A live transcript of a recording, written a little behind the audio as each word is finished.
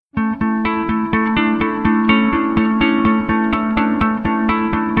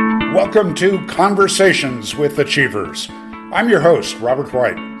Welcome to Conversations with Achievers. I'm your host, Robert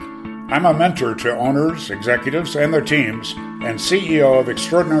White. I'm a mentor to owners, executives, and their teams, and CEO of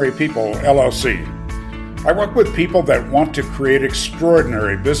Extraordinary People, LLC. I work with people that want to create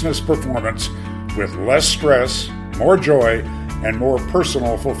extraordinary business performance with less stress, more joy, and more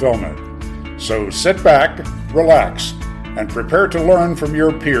personal fulfillment. So sit back, relax, and prepare to learn from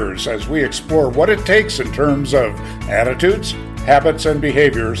your peers as we explore what it takes in terms of attitudes, habits, and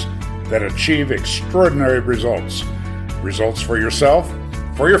behaviors that achieve extraordinary results. Results for yourself,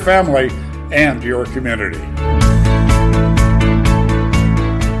 for your family, and your community.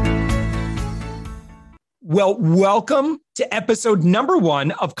 Well, welcome to episode number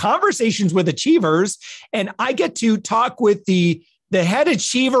 1 of Conversations with Achievers. And I get to talk with the head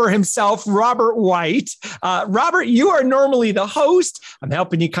achiever himself, Robert White. Robert, you are normally the host. I'm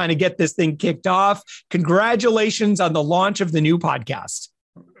helping you kind of get this thing kicked off. Congratulations on the launch of the new podcast.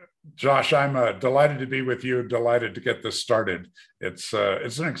 Josh, I'm delighted to be with you, delighted to get this started. It's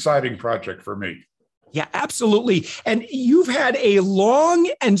an exciting project for me. Yeah, absolutely. And you've had a long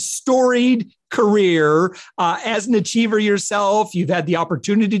and storied career as an achiever yourself. You've had the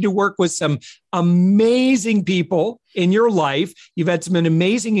opportunity to work with some amazing people in your life. You've had some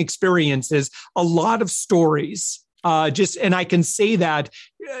amazing experiences, a lot of stories. And I can say that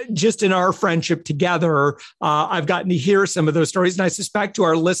just in our friendship together, I've gotten to hear some of those stories. And I suspect to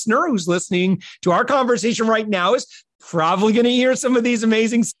our listener who's listening to our conversation right now is probably going to hear some of these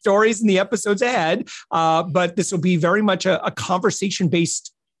amazing stories in the episodes ahead. But this will be very much a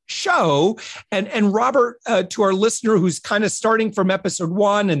conversation-based show. And Robert, to our listener who's kind of starting from episode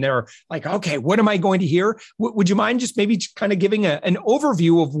 1 and they're like, okay, what am I going to hear? Would you mind just maybe kind of giving an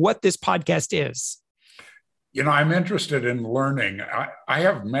overview of what this podcast is? You know, I'm interested in learning. I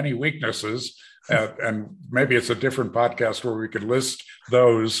have many weaknesses, and maybe it's a different podcast where we could list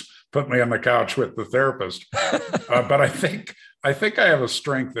those, put me on the couch with the therapist. But I think I have a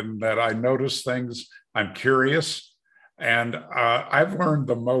strength in that I notice things, I'm curious, and I've learned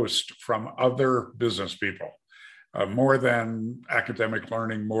the most from other business people, more than academic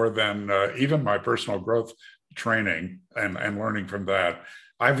learning, more than even my personal growth training and learning from that.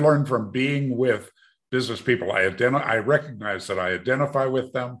 I've learned from being with business people. I recognize that I identify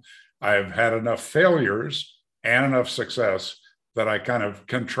with them. I've had enough failures and enough success that I kind of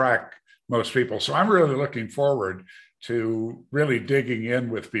can track most people. So I'm really looking forward to really digging in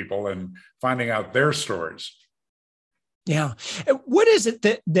with people and finding out their stories. Yeah. What is it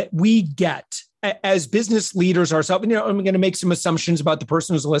that we get as business leaders ourselves? You know, I'm going to make some assumptions about the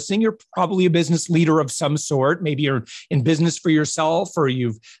person who's listening. You're probably a business leader of some sort. Maybe you're in business for yourself, or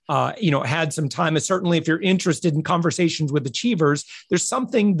you've, had some time. And certainly if you're interested in conversations with achievers, there's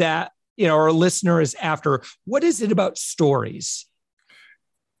something that, our listener is after. What is it about stories?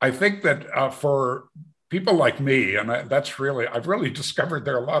 I think that for people like me, and I've really discovered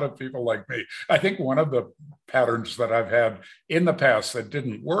there are a lot of people like me. I think one of the patterns that I've had in the past that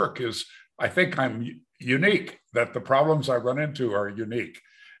didn't work is I think I'm unique, that the problems I run into are unique.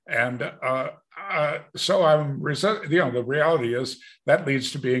 And so I'm the reality is that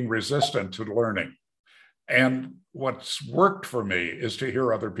leads to being resistant to learning. And what's worked for me is to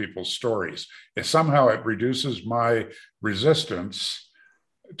hear other people's stories. Somehow it reduces my resistance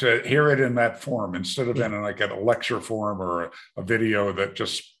to hear it in that form instead of in like a lecture form or a video that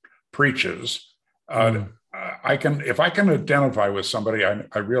just preaches. If I can identify with somebody,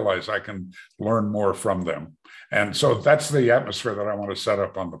 I realize I can learn more from them. And so that's the atmosphere that I want to set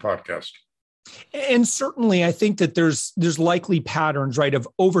up on the podcast. And certainly I think that there's likely patterns, right, of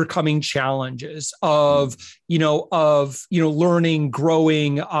overcoming challenges, of learning,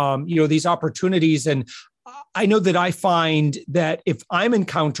 growing, these opportunities. And I know that I find that if I'm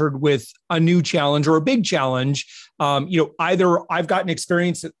encountered with a new challenge or a big challenge, either I've gotten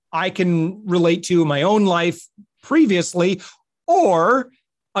experience that I can relate to in my own life previously, or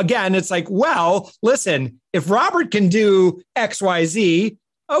again, it's like, well, listen, if Robert can do X, Y, Z,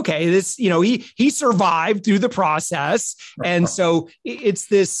 okay, this, he survived through the process. And so it's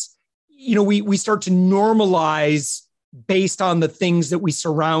this, we start to normalize based on the things that we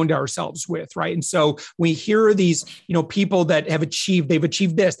surround ourselves with, right? And so we hear these, people that they've achieved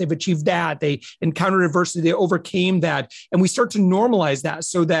this, they've achieved that, they encountered adversity, they overcame that. And we start to normalize that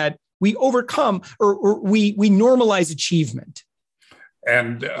so that we overcome or we normalize achievement.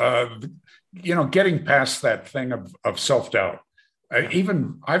 And, getting past that thing of self-doubt.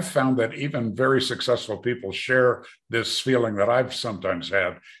 I've found that even very successful people share this feeling that I've sometimes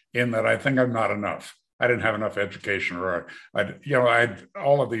had, in that I think I'm not enough. I didn't have enough education, or I had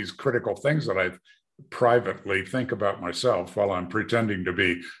all of these critical things that I've privately think about myself while I'm pretending to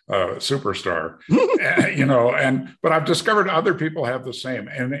be a superstar, but I've discovered other people have the same.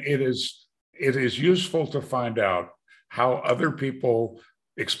 And it is useful to find out how other people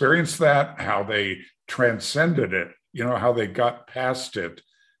experience that, how they transcended it, how they got past it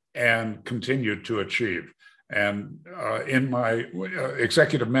and continued to achieve. And in my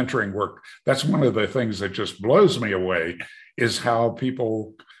executive mentoring work, that's one of the things that just blows me away, is how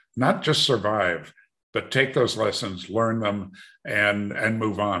people not just survive, but take those lessons, learn them, and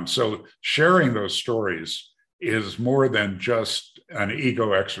move on. So sharing those stories is more than just an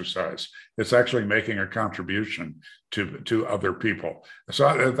ego exercise. It's actually making a contribution to other people.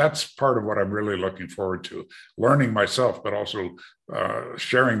 So that's part of what I'm really looking forward to, learning myself, but also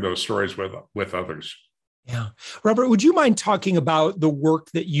sharing those stories with others. Yeah. Robert, would you mind talking about the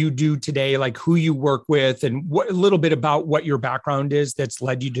work that you do today, like who you work with and a little bit about what your background is that's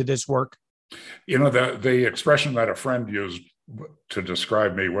led you to this work? The expression that a friend used to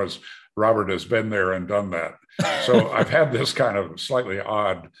describe me was, Robert has been there and done that. So I've had this kind of slightly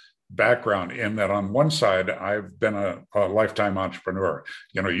odd background in that on one side, I've been a lifetime entrepreneur.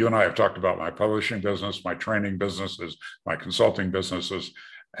 You and I have talked about my publishing business, my training businesses, my consulting businesses.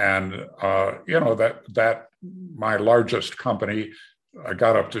 And, that my largest company, I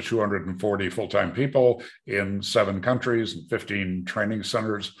got up to 240 full-time people in 7 countries and 15 training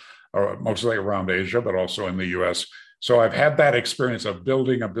centers, mostly around Asia, but also in the US. So I've had that experience of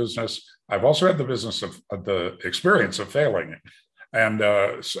building a business. I've also had the experience of failing and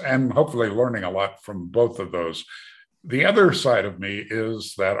hopefully learning a lot from both of those. The other side of me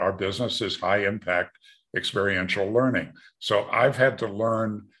is that our business is high impact experiential learning. So I've had to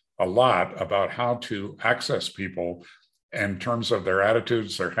learn a lot about how to access people in terms of their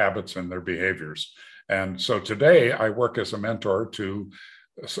attitudes, their habits, and their behaviors. And so today I work as a mentor to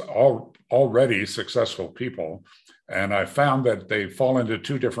already successful people. And I found that they fall into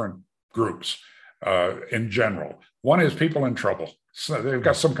 2 different groups in general. One is people in trouble. So they've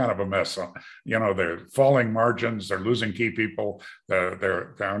got some kind of a mess. They're falling margins, they're losing key people,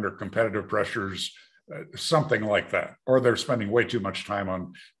 they're under competitive pressures, something like that. Or they're spending way too much time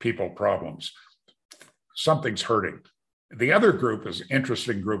on people problems. Something's hurting. The other group is an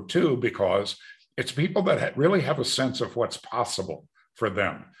interesting group too, because it's people that really have a sense of what's possible for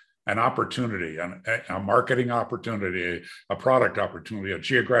them. An opportunity, a marketing opportunity, a product opportunity, a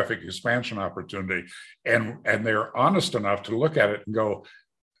geographic expansion opportunity. And they're honest enough to look at it and go,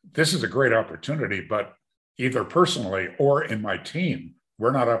 this is a great opportunity, but either personally or in my team,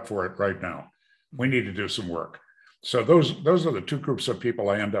 we're not up for it right now. We need to do some work. So those are the 2 groups of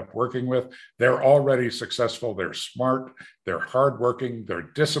people I end up working with. They're already successful. They're smart. They're hardworking. They're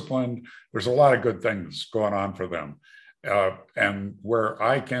disciplined. There's a lot of good things going on for them. And where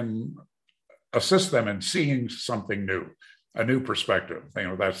I can assist them in seeing something new, a new perspective.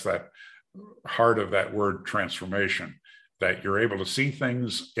 That's that heart of that word transformation, that you're able to see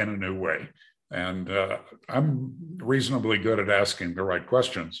things in a new way. And I'm reasonably good at asking the right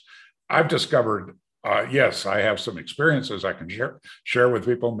questions. I've discovered, yes, I have some experiences I can share with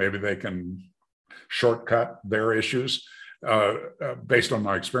people. Maybe they can shortcut their issues based on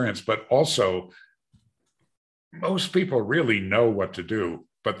my experience, but also most people really know what to do,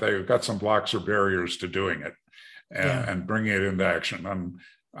 but they've got some blocks or barriers to doing it and bringing it into action.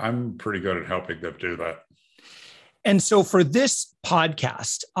 I'm pretty good at helping them do that. And so for this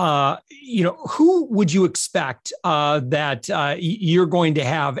podcast, who would you expect that you're going to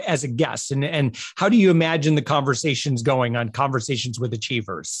have as a guest? And how do you imagine the conversations going on Conversations with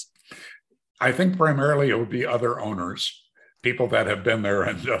Achievers? I think primarily it would be other owners, people that have been there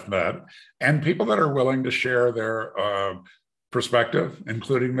and done that, and people that are willing to share their perspective,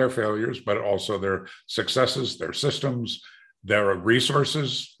 including their failures, but also their successes, their systems, their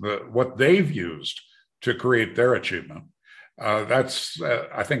resources, what they've used to create their achievement. That's,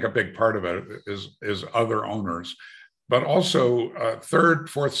 I think, a big part of it is other owners, but also third,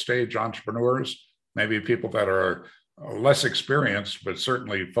 fourth stage entrepreneurs, maybe people that are less experienced, but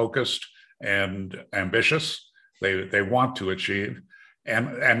certainly focused and ambitious. They want to achieve,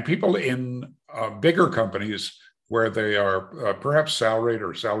 and people in bigger companies where they are perhaps salaried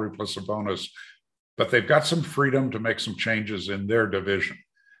or salary plus a bonus, but they've got some freedom to make some changes in their division,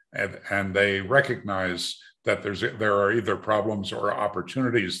 and they recognize that there are either problems or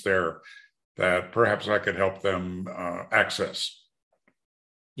opportunities there that perhaps I could help them access.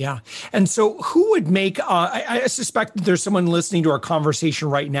 Yeah. And so who would make, I suspect that there's someone listening to our conversation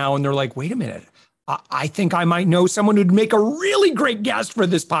right now and they're like, wait a minute. I think I might know someone who'd make a really great guest for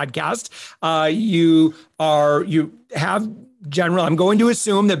this podcast. You have I'm going to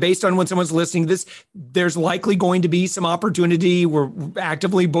assume that based on when someone's listening to this, there's likely going to be some opportunity. We're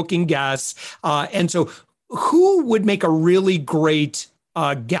actively booking guests. And so who would make a really great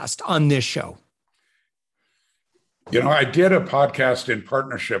guest on this show? I did a podcast in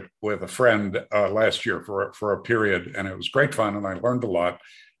partnership with a friend last year for a period, and it was great fun, and I learned a lot.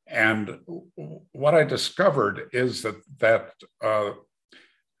 And what I discovered is that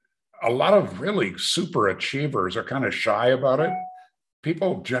a lot of really super achievers are kind of shy about it.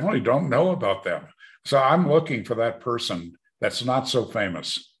 People generally don't know about them. So I'm looking for that person that's not so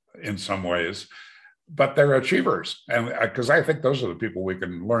famous in some ways, but they're achievers. And because I think those are the people we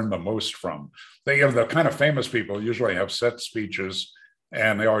can learn the most from. The kind of famous people usually have set speeches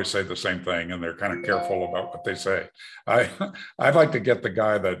and they always say the same thing and they're kind of careful about what they say. I'd like to get the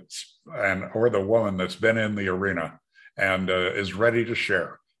guy or the woman that's been in the arena and is ready to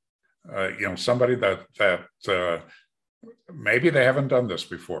share. Somebody that maybe they haven't done this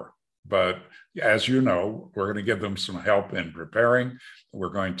before, but as you know, we're going to give them some help in preparing. We're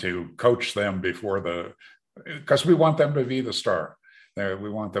going to coach them because we want them to be the star. We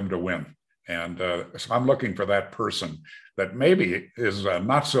want them to win. And so I'm looking for that person that maybe is a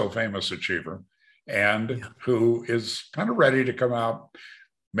not so famous achiever and who is kind of ready to come out,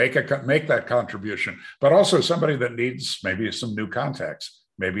 make that contribution, but also somebody that needs maybe some new contacts.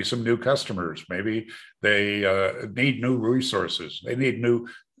 Maybe some new customers. Maybe they need new resources. They need to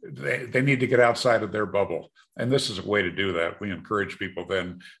get outside of their bubble. And this is a way to do that. We encourage people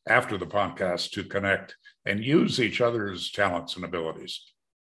then after the podcast to connect and use each other's talents and abilities.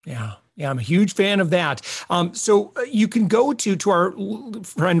 Yeah, I'm a huge fan of that. So you can go to our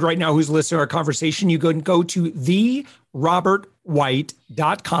friend right now who's listening to our conversation. You can go to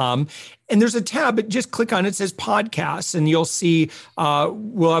therobertwhite.com. And there's a tab, just click on it, says podcasts, and you'll see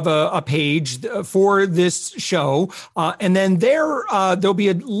we'll have a page for this show. And then there'll be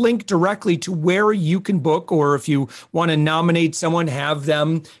a link directly to where you can book, or if you want to nominate someone, have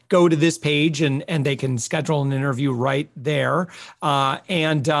them go to this page and they can schedule an interview right there.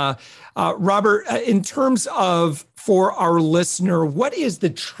 Robert, in terms of for our listener, what is the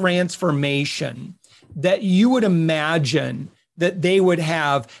transformation that you would imagine that they would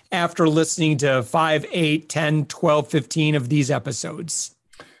have after listening to 5, 8, 10, 12, 15 of these episodes?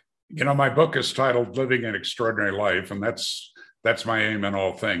 My book is titled Living an Extraordinary Life, and that's my aim in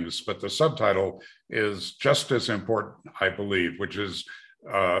all things. But the subtitle is just as important, I believe, which is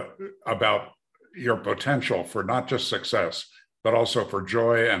about your potential for not just success, but also for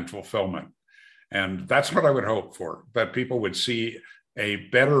joy and fulfillment. And that's what I would hope for, that people would see a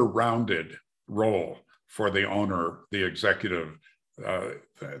better rounded role for the owner, the executive,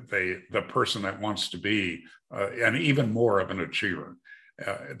 the person that wants to be, and even more of an achiever.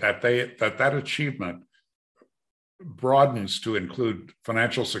 That achievement broadens to include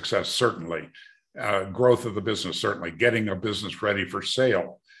financial success, certainly, growth of the business, certainly, getting a business ready for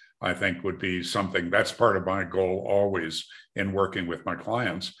sale, I think would be something that's part of my goal always in working with my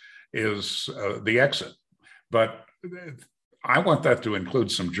clients is the exit. But I want that to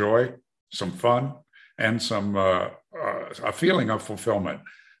include some joy, some fun, and some a feeling of fulfillment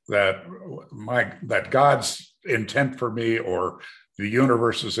that God's intent for me or the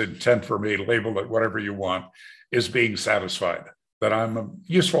universe's intent for me, label it whatever you want, is being satisfied, that I'm a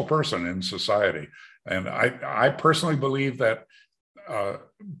useful person in society. And I personally believe that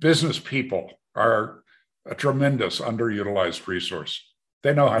business people are a tremendous underutilized resource.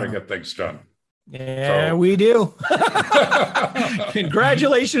 They know how to get things done. Yeah, we do.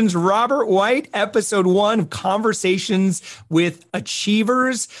 Congratulations, Robert White, episode 1 of Conversations with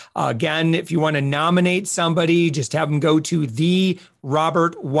Achievers. Again, if you want to nominate somebody, just have them go to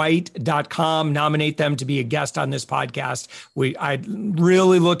therobertwhite.com, nominate them to be a guest on this podcast. I'm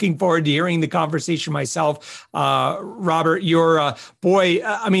really looking forward to hearing the conversation myself. Robert, you're I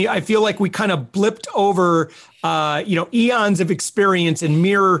feel like we kind of blipped over eons of experience in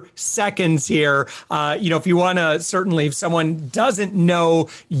mere seconds here. If you want to, certainly, if someone doesn't know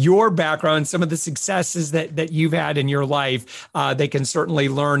your background, some of the successes that you've had in your life, they can certainly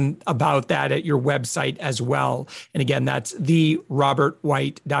learn about that at your website as well. And again, that's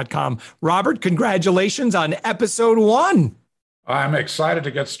therobertwhite.com. Robert, congratulations on episode 1. I'm excited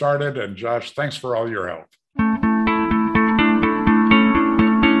to get started. And Josh, thanks for all your help.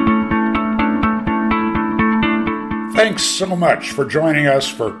 Thanks so much for joining us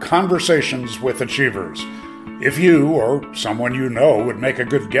for Conversations with Achievers. If you or someone you know would make a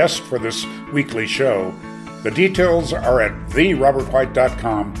good guest for this weekly show, the details are at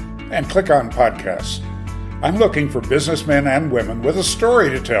therobertwhite.com and click on podcasts. I'm looking for businessmen and women with a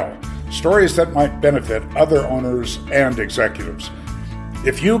story to tell stories that might benefit other owners and executives.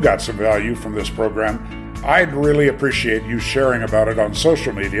 If you got some value from this program, I'd really appreciate you sharing about it on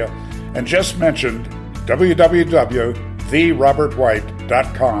social media and just mention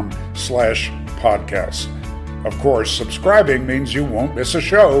www.therobertwhite.com/podcast. Of course, subscribing means you won't miss a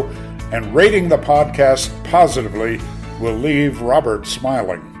show, and rating the podcast positively will leave Robert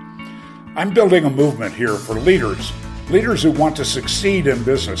smiling. I'm building a movement here for leaders who want to succeed in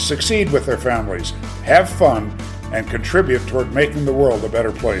business, succeed with their families, have fun, and contribute toward making the world a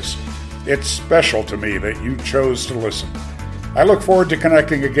better place. It's special to me that you chose to listen. I look forward to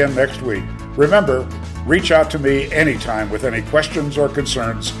connecting again next week. Remember, reach out to me anytime with any questions or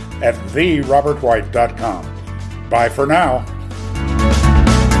concerns at therobertwhite.com. Bye for now.